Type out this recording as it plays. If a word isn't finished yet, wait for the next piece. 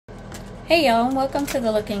Hey y'all, and welcome to the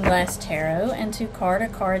Looking Glass Tarot and to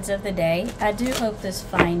cards of the day. I do hope this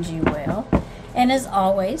finds you well. And as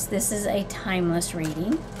always, this is a timeless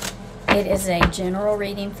reading. It is a general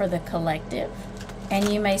reading for the collective. And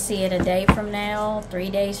you may see it a day from now, 3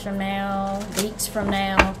 days from now, weeks from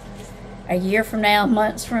now, a year from now,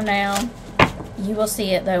 months from now. You will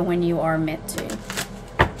see it though when you are meant to.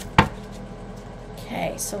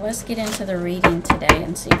 Okay, so let's get into the reading today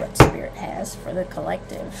and see what Spirit has for the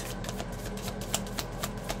collective.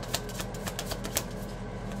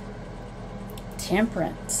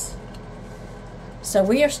 Temperance. So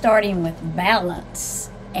we are starting with balance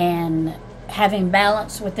and having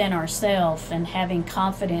balance within ourselves and having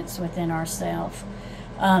confidence within ourselves.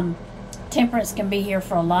 Temperance can be here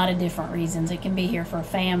for a lot of different reasons. It can be here for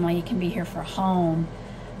family. It can be here for home,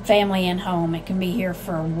 family and home. It can be here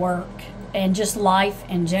for work and just life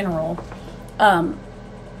in general. But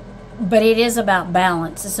it is about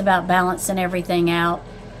balance. It's about balancing everything out.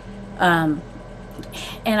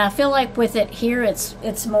 And I feel like with it here,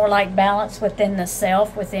 it's more like balance within the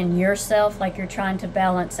self, within yourself, like you're trying to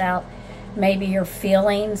balance out maybe your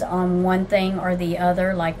feelings on one thing or the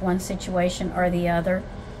other, like one situation or the other.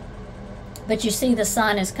 But you see the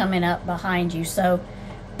sun is coming up behind you, so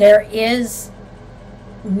there is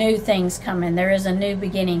new things coming. There is a new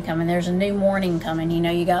beginning coming. There's a new morning coming. You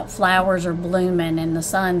know, you got flowers are blooming and the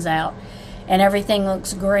sun's out and everything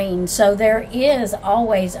looks green. So there is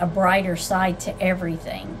always a brighter side to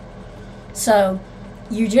everything. So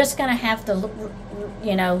you're just going to have to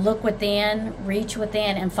look within, reach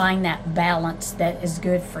within, and find that balance that is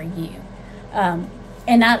good for you. And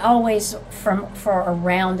not always for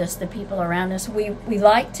around us, the people around us. We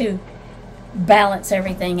like to balance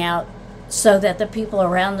everything out so that the people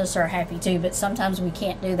around us are happy too, but sometimes we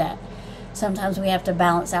can't do that. Sometimes we have to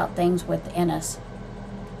balance out things within us.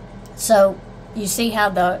 So you see how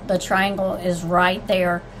the triangle is right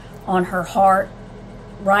there on her heart,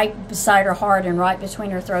 right beside her heart and right between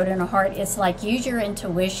her throat and her heart. It's like, use your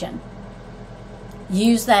intuition.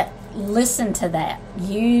 Use that, listen to that.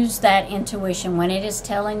 Use that intuition. When it is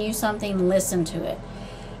telling you something, listen to it.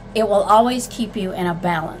 It will always keep you in a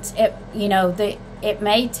balance. It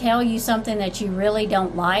may tell you something that you really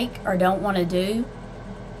don't like or don't want to do,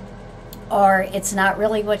 or it's not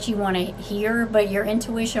really what you want to hear, but your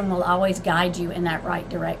intuition will always guide you in that right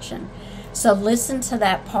direction. So listen to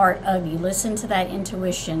that part of you. Listen to that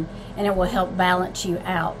intuition, and it will help balance you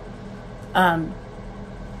out. And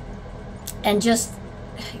just,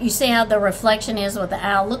 you see how the reflection is with the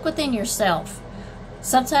owl? Look within yourself.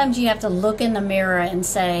 Sometimes you have to look in the mirror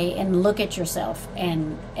and look at yourself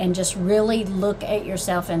and just really look at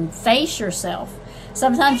yourself and face yourself.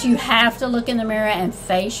 Sometimes you have to look in the mirror and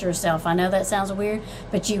face yourself. I know that sounds weird,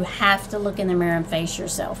 but you have to look in the mirror and face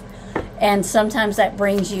yourself. And sometimes that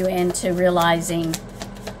brings you into realizing,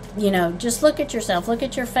 just look at yourself, look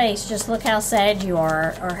at your face, just look how sad you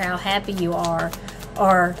are or how happy you are,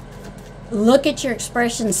 or look at your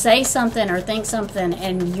expressions, say something or think something,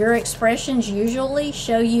 and your expressions usually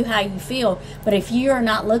show you how you feel. But if you are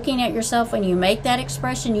not looking at yourself when you make that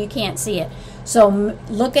expression, you can't see it. So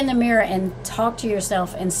look in the mirror and talk to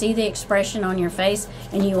yourself and see the expression on your face,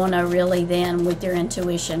 and you will know really then with your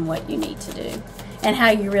intuition what you need to do and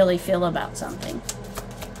how you really feel about something.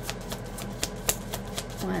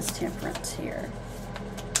 Why is temperance here?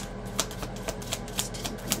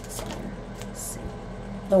 Let's see.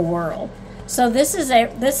 The world. So this is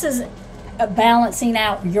a balancing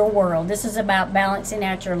out your world. This is about balancing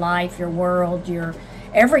out your life, your world, your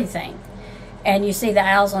everything. And you see the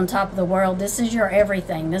owls on top of the world. This is your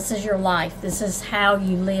everything. This is your life. This is how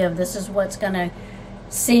you live. This is what's going to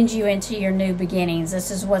send you into your new beginnings.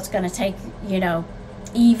 This is what's going to take,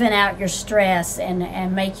 even out your stress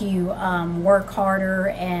and make you work harder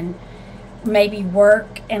and maybe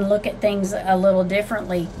work and look at things a little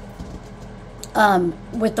differently.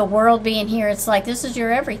 With the world being here, it's like this is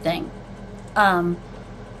your everything.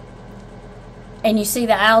 And you see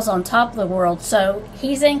the owls on top of the world. So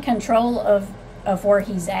he's in control of where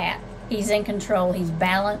he's at. He's in control. He's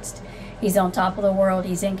balanced. He's on top of the world.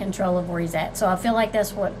 He's in control of where he's at. So I feel like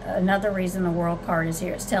that's what another reason the world card is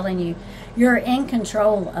here. It's telling you you're in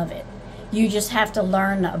control of it. You just have to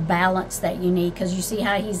learn the balance that you need, because you see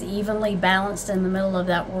how he's evenly balanced in the middle of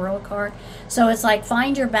that world card. So it's like,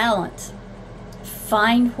 find your balance.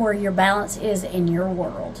 Find where your balance is in your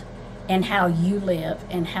world and how you live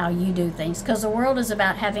and how you do things, because the world is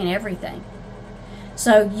about having everything.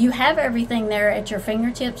 So you have everything there at your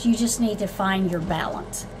fingertips. You just need to find your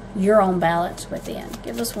balance, your own balance within.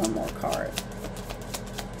 Give us one more card.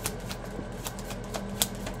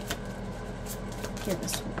 Give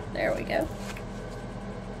us one. There we go.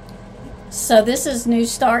 So this is new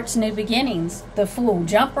starts, new beginnings. The Fool.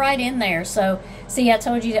 Jump right in there. So see, I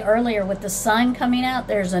told you earlier with the sun coming out,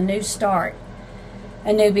 there's a new start,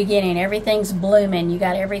 a new beginning. Everything's blooming. You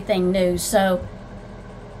got everything new. So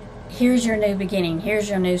here's your new beginning. Here's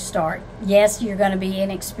your new start. Yes, you're going to be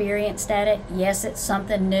inexperienced at it. Yes, it's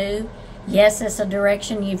something new. Yes, it's a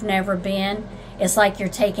direction you've never been. It's like you're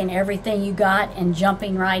taking everything you got and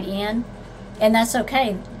jumping right in. And that's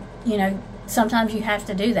okay. You know, sometimes you have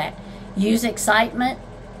to do that. Use excitement,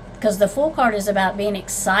 because the Fool card is about being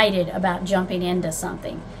excited about jumping into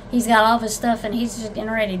something. He's got all of his stuff and he's just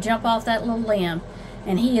getting ready to jump off that little limb,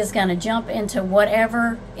 and he is going to jump into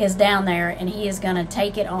whatever is down there and he is going to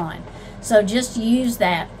take it on. So just use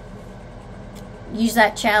that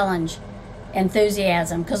challenge,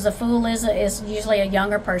 enthusiasm, because the Fool is usually a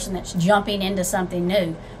younger person that's jumping into something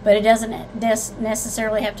new. But it doesn't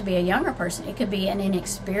necessarily have to be a younger person. It could be an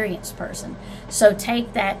inexperienced person. So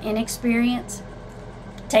take that inexperience,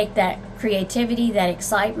 take that creativity, that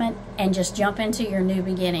excitement, and just jump into your new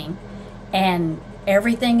beginning. And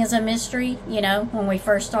everything is a mystery. You know, when we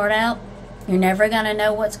first start out, you're never going to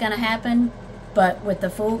know what's going to happen. But with the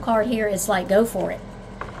Fool card here, it's like, go for it.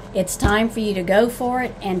 It's time for you to go for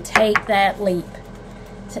it and take that leap.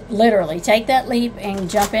 Literally, take that leap and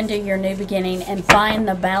jump into your new beginning and find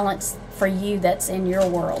the balance for you that's in your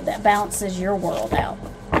world. That balances your world out.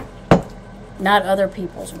 Not other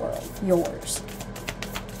people's world, yours.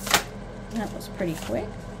 That was pretty quick.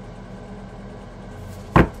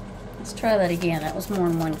 Let's try that again. That was more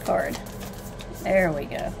than one card. There we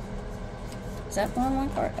go. Is that more than one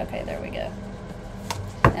card? Okay, there we go.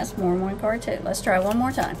 That's more than one card too. Let's try one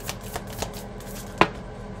more time.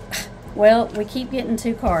 Well, we keep getting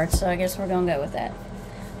 2 cards, so I guess we're going to go with that.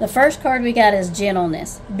 The first card we got is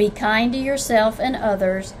gentleness. Be kind to yourself and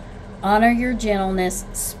others. Honor your gentleness.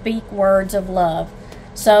 Speak words of love.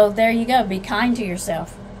 So there you go. Be kind to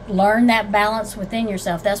yourself. Learn that balance within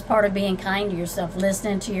yourself. That's part of being kind to yourself.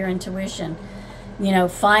 Listening to your intuition. You know,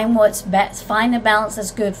 find the balance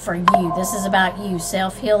that's good for you. This is about you,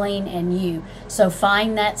 self-healing and you. So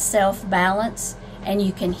find that self-balance and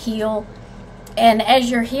you can heal. And as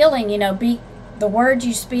you're healing, you know, the words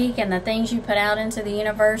you speak and the things you put out into the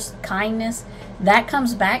universe, kindness, that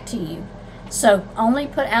comes back to you. So only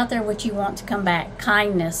put out there what you want to come back.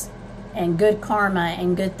 Kindness and good karma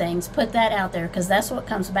and good things. Put that out there, because that's what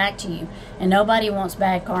comes back to you. And nobody wants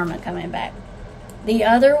bad karma coming back. The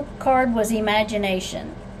other card was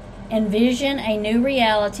imagination. Envision a new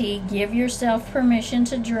reality. Give yourself permission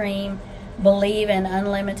to dream. Believe in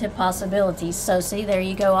unlimited possibilities. So see, there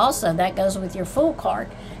you go. Also, that goes with your Fool card.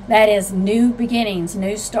 That is new beginnings,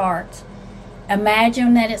 new starts.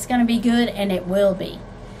 Imagine that it's going to be good, and it will be.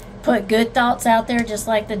 Put good thoughts out there, just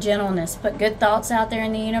like the gentleness. Put good thoughts out there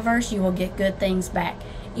in the universe. You will get good things back.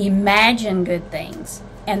 Imagine good things.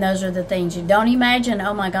 And those are the things. You don't imagine,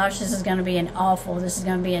 oh my gosh, this is going to be this is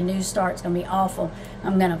going to be a new start. It's going to be awful.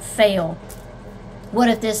 I'm going to fail. What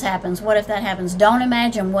if this happens? What if that happens? Don't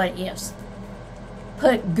imagine what ifs.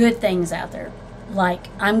 Put good things out there. Like,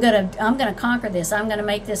 I'm gonna conquer this. I'm gonna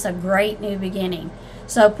make this a great new beginning.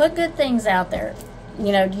 So put good things out there.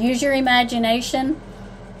 You know, use your imagination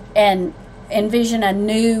and envision a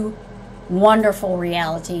new, wonderful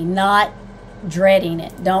reality, not dreading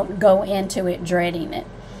it. Don't go into it dreading it.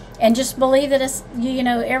 And just believe that it's, you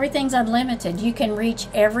know, everything's unlimited. You can reach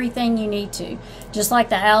everything you need to. Just like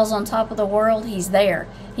the owl's on top of the world, he's there.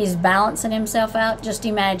 He's balancing himself out. Just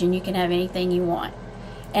imagine you can have anything you want.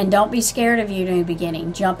 And don't be scared of your new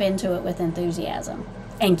beginning. Jump into it with enthusiasm.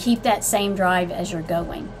 And keep that same drive as you're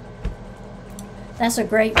going. That's a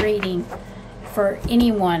great reading for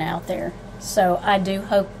anyone out there. So I do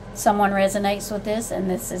hope someone resonates with this, and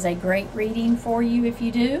this is a great reading for you if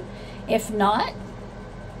you do. If not,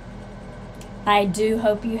 I do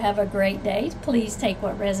hope you have a great day. Please take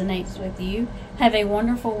what resonates with you. Have a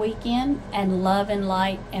wonderful weekend, and love and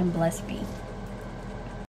light, and bless be.